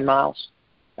can go 10 miles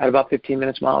at about 15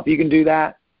 minutes a mile. If you can do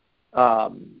that,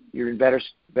 you're in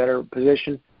better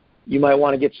position. You might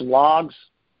want to get some logs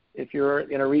if you're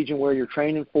in a region where you're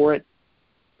training for it.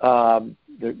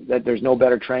 There's no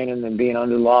better training than being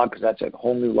under the log, because that's a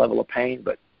whole new level of pain.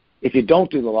 But if you don't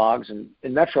do the logs, and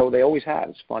in Metro they always have,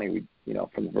 it's funny, we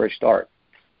from the very start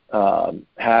and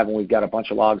we've got a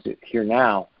bunch of logs here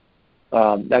now.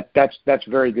 That's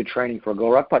very good training for a go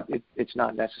ruck, but it's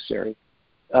not necessary.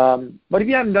 But if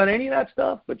you haven't done any of that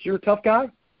stuff, but you're a tough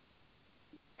guy,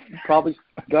 you probably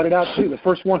got it out too. The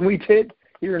first one we did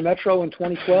here in Metro in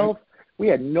 2012, we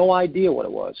had no idea what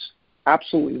it was.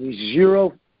 Absolutely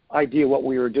zero idea what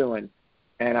we were doing.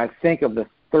 And I think of the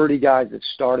 30 guys that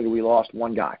started, we lost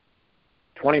 1 guy.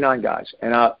 29 guys.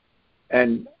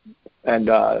 And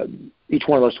each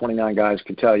one of those 29 guys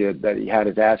could tell you that he had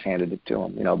his ass handed to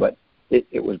him, but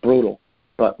it was brutal.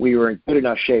 But we were in good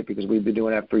enough shape because we've been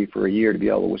doing F3 for a year to be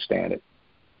able to withstand it.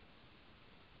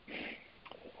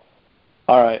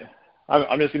 All right.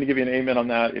 I'm just going to give you an amen on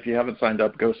that. If you haven't signed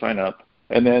up, go sign up.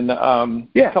 And then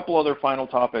a couple other final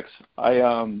topics.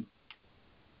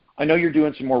 I know you're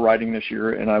doing some more riding this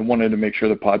year, and I wanted to make sure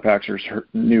the podpackers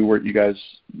knew what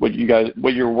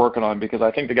you're working on, because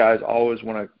I think the guys always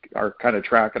are kind of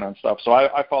tracking on stuff. So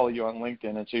I follow you on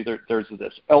LinkedIn, and so there's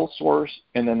this L-Source,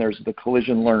 and then there's the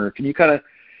Collision Learner. Can you kind of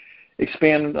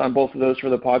expand on both of those for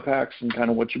the podpacks and kind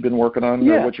of what you've been working on,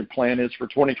 or what your plan is for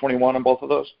 2021 on both of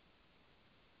those?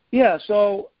 Yeah,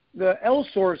 so the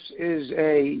L-Source is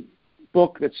a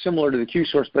book that's similar to the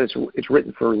Q-Source, but it's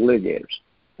written for litigators.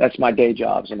 That's my day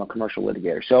job. I'm a commercial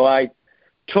litigator. So I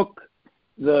took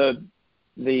the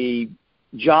the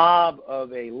job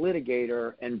of a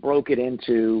litigator and broke it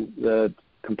into the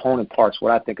component parts,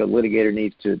 what I think a litigator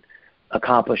needs to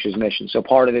accomplish his mission. So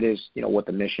part of it is, what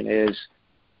the mission is,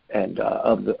 and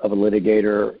of a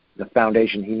litigator, the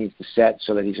foundation he needs to set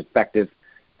so that he's effective,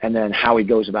 and then how he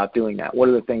goes about doing that. What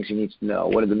are the things he needs to know?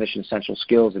 What are the mission essential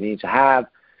skills that he needs to have?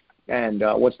 And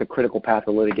what's the critical path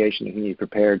of litigation that he needs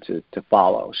prepared to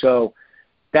follow? So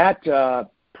that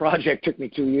project took me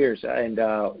 2 years, and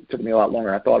took me a lot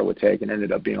longer than I thought it would take, and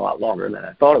ended up being a lot longer than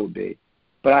I thought it would be.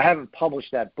 But I haven't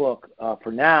published that book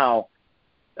for now.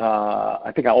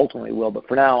 I think I ultimately will, but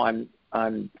for now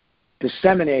I'm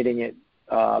disseminating it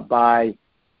by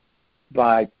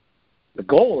the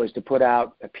goal is to put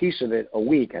out a piece of it a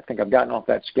week. I think I've gotten off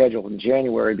that schedule in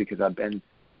January because I've been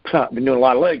doing a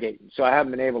lot of litigating, so I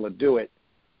haven't been able to do it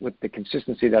with the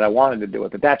consistency that I wanted to do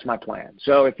it. But that's my plan.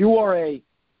 So if you are a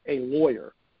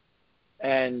lawyer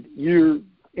and you're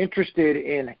interested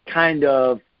in kind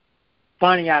of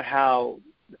finding out how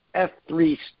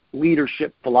F3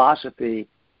 leadership philosophy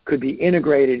could be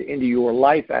integrated into your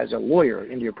life as a lawyer,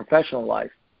 into your professional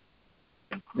life,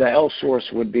 the L-Source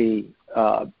would be,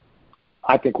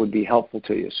 I think, would be helpful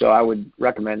to you. So I would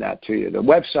recommend that to you. The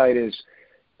website is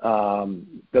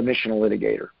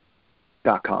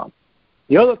themissionlitigator.com.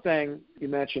 The other thing you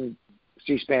mentioned,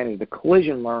 C-SPAN, is the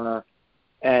Collision Learner,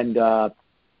 and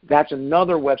that's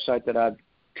another website that I'm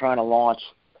trying to launch,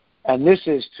 and this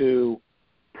is to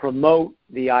promote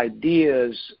the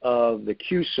ideas of the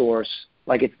Q-Source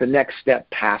like it's the next step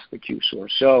past the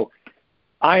Q-Source. So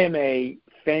I am a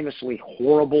famously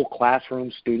horrible classroom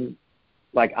student.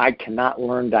 Like, I cannot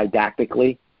learn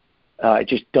didactically. It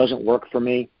just doesn't work for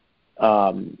me.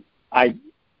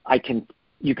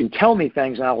 You can tell me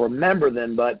things and I'll remember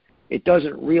them, but it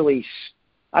doesn't really,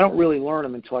 I don't really learn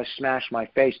them until I smash my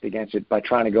face against it by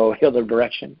trying to go the other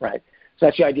direction, right? So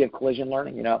that's the idea of collision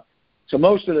learning, So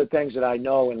most of the things that I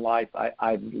know in life,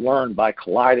 I've learned by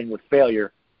colliding with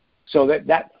failure. So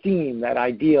that theme, that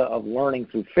idea of learning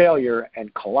through failure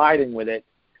and colliding with it,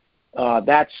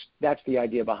 that's the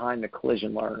idea behind the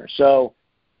Collision Learner. So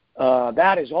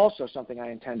that is also something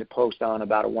I intend to post on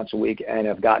about once a week, and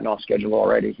have gotten off schedule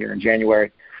already here in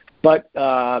January. But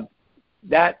that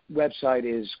website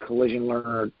is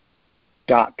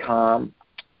collisionlearner.com,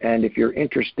 and if you're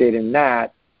interested in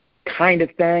that kind of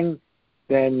thing,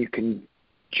 then you can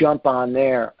jump on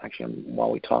there. Actually,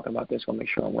 while we talk about this, I'll make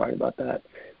sure I'm right about that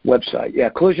website. Yeah,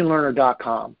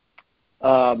 collisionlearner.com.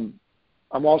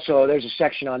 I'm also, there's a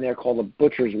section on there called the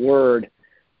Butcher's Word,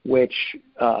 which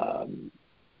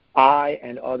I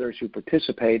and others who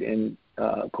participate in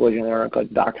Collision Learner,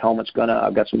 like Doc Helmet's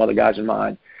I've got some other guys in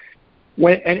mind.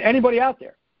 And anybody out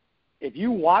there, if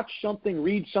you watch something,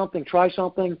 read something, try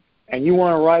something, and you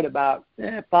want to write about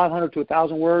 500 to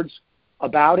 1,000 words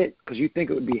about it because you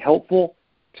think it would be helpful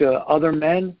to other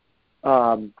men,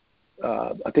 I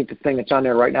think the thing that's on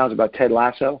there right now is about Ted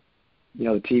Lasso, the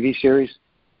TV series.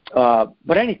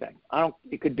 But anything.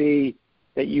 It could be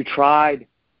that you tried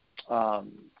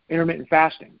intermittent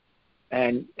fasting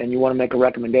and you want to make a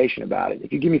recommendation about it.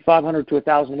 If you give me 500 to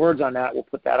 1,000 words on that, we'll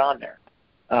put that on there.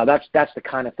 That's the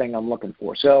kind of thing I'm looking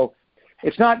for. So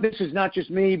this is not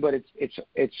just me, but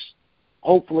it's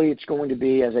hopefully it's going to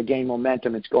be, as I gain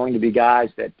momentum, it's going to be guys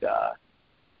that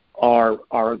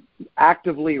are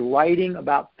actively writing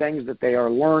about things that they are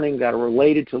learning that are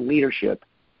related to leadership,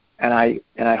 and I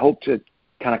hope to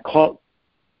kind of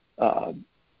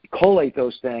collate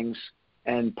those things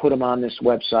and put them on this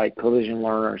website, Collision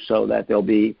Learner, so that they'll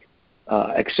be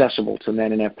accessible to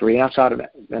men in F3 and outside of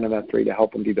men of F3 to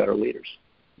help them be better leaders.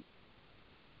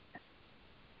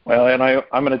 Well, and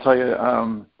I'm going to tell you,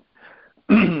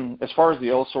 as far as the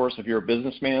L-Source, if you're a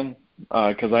businessman,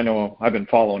 because I know I've been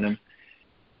following him,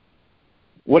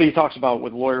 what he talks about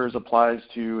with lawyers applies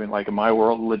to, in like in my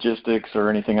world, logistics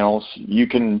or anything else. You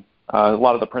can a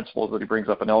lot of the principles that he brings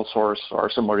up in L-Source are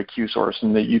similar to Q-Source,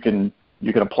 and that you can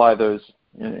apply those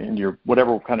in your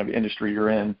whatever kind of industry you're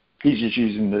in. He's just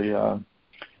using the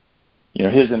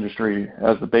his industry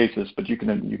as the basis, but you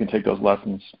can take those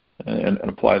lessons and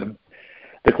apply them.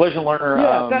 The Collision Learner.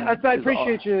 Yeah, I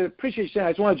appreciate you saying.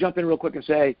 I just want to jump in real quick and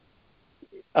say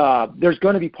there's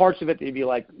going to be parts of it that you'd be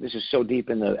like, this is so deep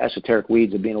in the esoteric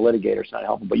weeds of being a litigator, it's not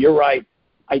helpful. But you're right.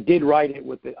 I did write it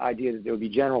with the idea that there would be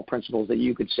general principles that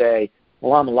you could say,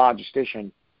 well, I'm a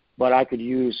logistician, but I could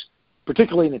use,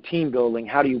 particularly in the team building,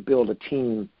 how do you build a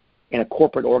team in a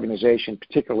corporate organization,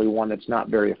 particularly one that's not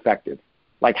very effective?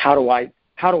 Like, how do I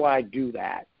do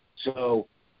that? So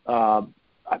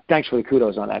thanks for the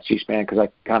kudos on that, C-SPAN, because I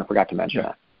kind of forgot to mention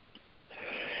that.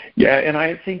 Yeah, and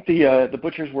I think the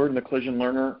Butcher's Word and the Collision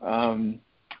Learner,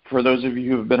 for those of you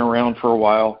who have been around for a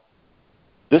while,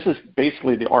 this is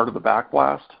basically the art of the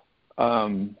backblast.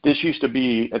 This used to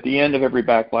be, at the end of every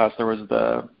backblast, there was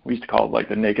we used to call it like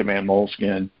the Naked Man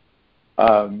Moleskin.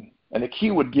 And the key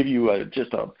would give you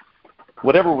just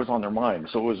whatever was on their mind.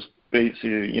 So it was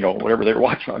basically, whatever they were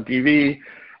watching on TV,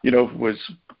 if it was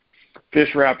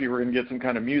fish wrap, you were going to get some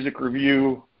kind of music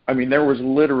review. I mean, there was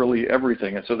literally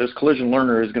everything. And so this Collision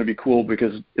Learner is going to be cool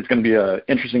because it's going to be an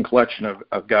interesting collection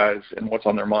of guys and what's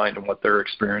on their mind and what they're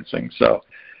experiencing. So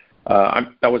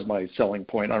that was my selling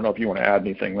point. I don't know if you want to add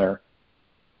anything there.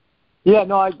 Yeah,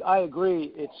 no, I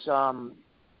agree. It's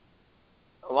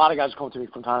a lot of guys come to me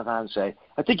from time to time and say,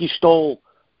 I think you stole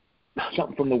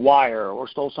something from The Wire or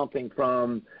stole something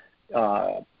from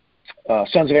Sons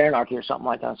of Anarchy or something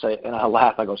like that. And I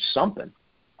laugh. I go, something?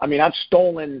 I mean, I've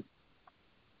stolen,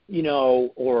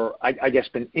 or I guess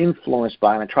been influenced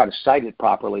by, and I try to cite it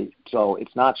properly so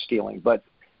it's not stealing, but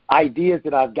ideas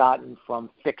that I've gotten from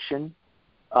fiction,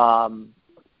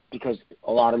 because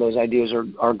a lot of those ideas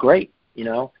are great,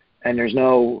 and there's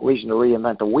no reason to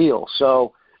reinvent the wheel.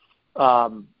 So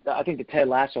I think the Ted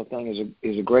Lasso thing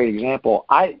is a great example.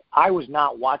 I was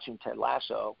not watching Ted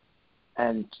Lasso,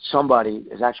 and somebody,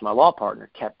 is actually my law partner,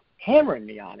 kept hammering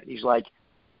me on it. He's like,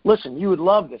 listen, you would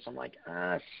love this. I'm like,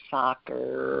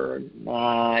 soccer,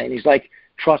 nah. And he's like,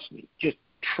 trust me, just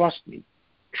trust me.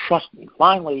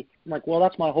 Finally, I'm like, well,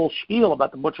 that's my whole spiel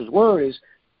about the butcher's word is,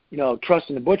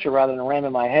 trusting the butcher rather than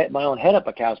ramming my own head up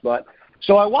a cow's butt.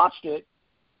 So I watched it,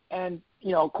 and,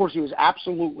 of course, he was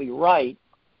absolutely right.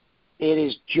 It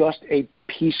is just a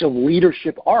piece of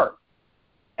leadership art,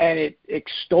 and it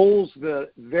extols the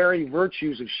very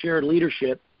virtues of shared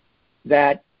leadership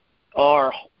that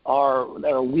are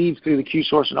weaved through the Q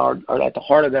source and are at the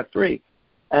heart of F3.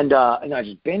 And I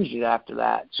just binged it after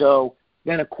that. So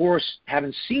then, of course,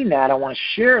 having seen that, I want to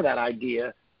share that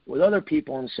idea with other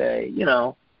people and say,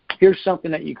 here's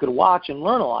something that you could watch and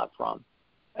learn a lot from.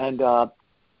 And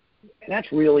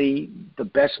that's really the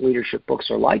best leadership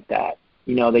books are like that.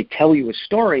 They tell you a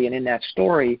story, and in that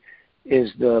story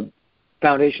is the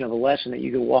foundation of a lesson that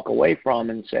you can walk away from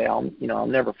and say, I'll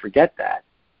never forget that.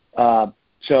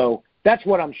 So that's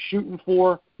what I'm shooting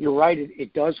for. You're right.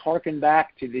 It does harken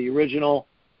back to the original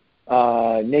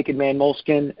Naked Man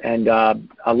Moleskin, and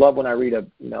I love when I read a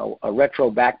retro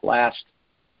backblast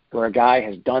where a guy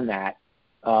has done that,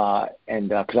 and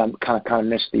because I'm kind of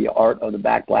miss the art of the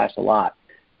backblast a lot,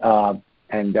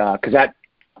 and because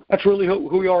that's really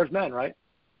who we are as men, right?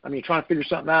 I mean, you're trying to figure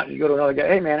something out, and you go to another guy,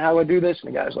 hey, man, how do I do this?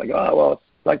 And the guy's like, oh, well,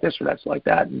 it's like this or that's like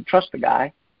that, and trust the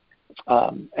guy.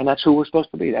 And that's who we're supposed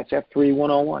to be. That's F3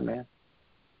 101, man.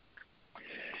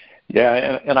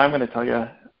 Yeah, and I'm going to tell you,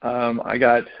 I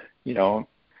got,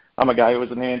 I'm a guy who was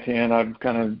an Antan. I've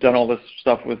kind of done all this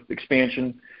stuff with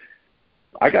expansion.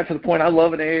 I got to the point I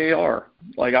love an AAR.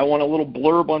 Like, I want a little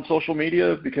blurb on social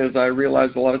media because I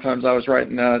realized a lot of times I was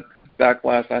writing that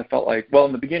backblast. I felt like, well,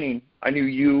 in the beginning, I knew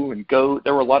you and Goat.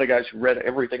 There were a lot of guys who read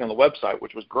everything on the website,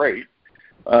 which was great.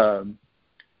 But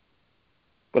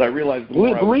I realized,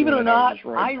 believe it or not,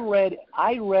 I read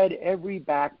every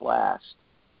backblast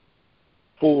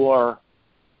for,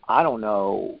 I don't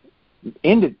know,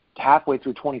 into halfway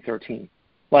through 2013.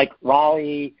 Like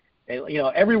Raleigh,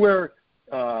 everywhere,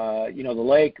 the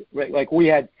lake, like we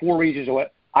had 4 regions.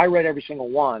 I read every single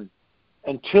one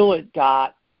until it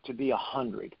got to be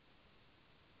 100.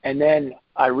 And then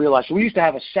I realized, we used to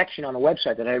have a section on the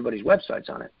website that had everybody's websites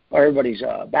on it, or everybody's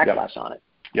backblast on it.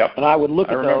 Yep. And I would look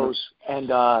at those, and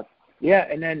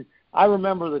and then I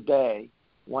remember the day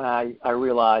when I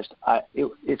realized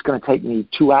it's going to take me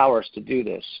 2 hours to do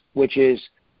this, which is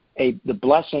the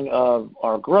blessing of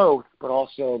our growth, but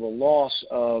also the loss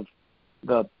of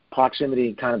the proximity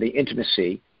and kind of the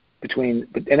intimacy between.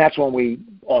 And that's when we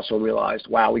also realized,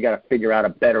 wow, we got to figure out a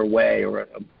better way or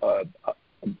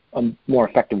a more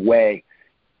effective way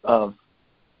of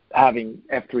having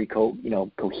F3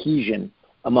 cohesion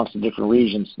amongst the different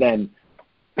regions than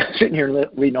sitting here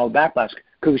reading all the backblast,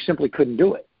 because we simply couldn't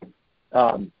do it.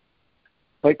 But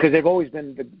because they've always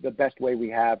been the best way we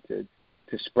have to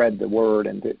spread the word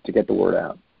and to get the word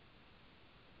out.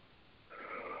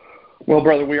 Well,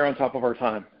 brother, we are on top of our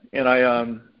time, and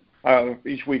I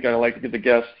each week I like to give the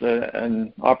guests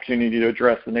an opportunity to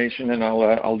address the nation, and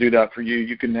I'll do that for you.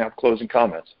 You can have closing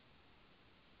comments.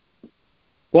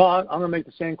 Well, I'm going to make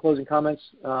the same closing comments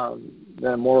that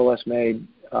I more or less made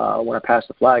when I passed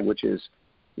the flag, which is,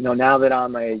 now that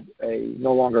I'm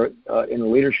no longer in the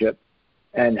leadership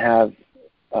and have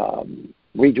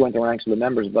rejoined the ranks of the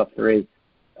members of F3,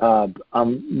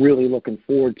 I'm really looking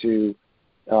forward to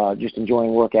just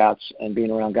enjoying workouts and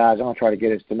being around guys. I'm going to try to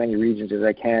get as to many regions as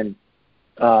I can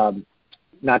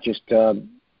not just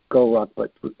GoRuck,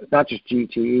 but not just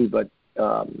GTE, but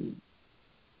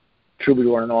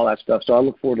Troubadour and all that stuff. So I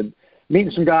look forward to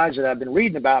meeting some guys that I've been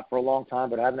reading about for a long time,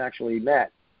 but I haven't actually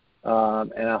met.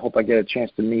 And I hope I get a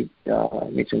chance to meet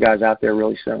some guys out there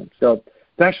really soon. So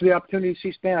thanks for the opportunity,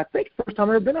 C-SPAN. I think first time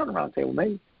I've ever been on a roundtable,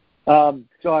 maybe.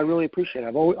 So I really appreciate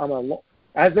it.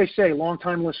 As they say,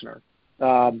 long-time listener.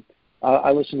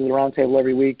 I listen to the roundtable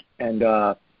every week and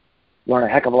learn a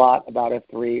heck of a lot about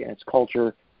F3 and its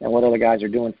culture and what other guys are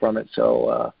doing from it.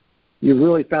 So you've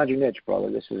really found your niche, brother.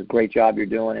 This is a great job you're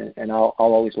doing, and I'll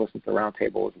always listen to the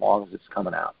roundtable as long as it's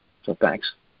coming out. So thanks.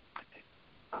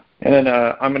 And then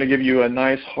I'm going to give you a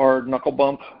nice hard knuckle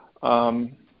bump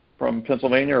from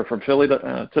Pennsylvania or from Philly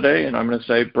today, and I'm going to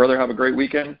say, brother, have a great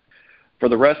weekend. For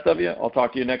the rest of you, I'll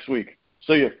talk to you next week.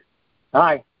 See you. All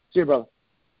right. See you, brother.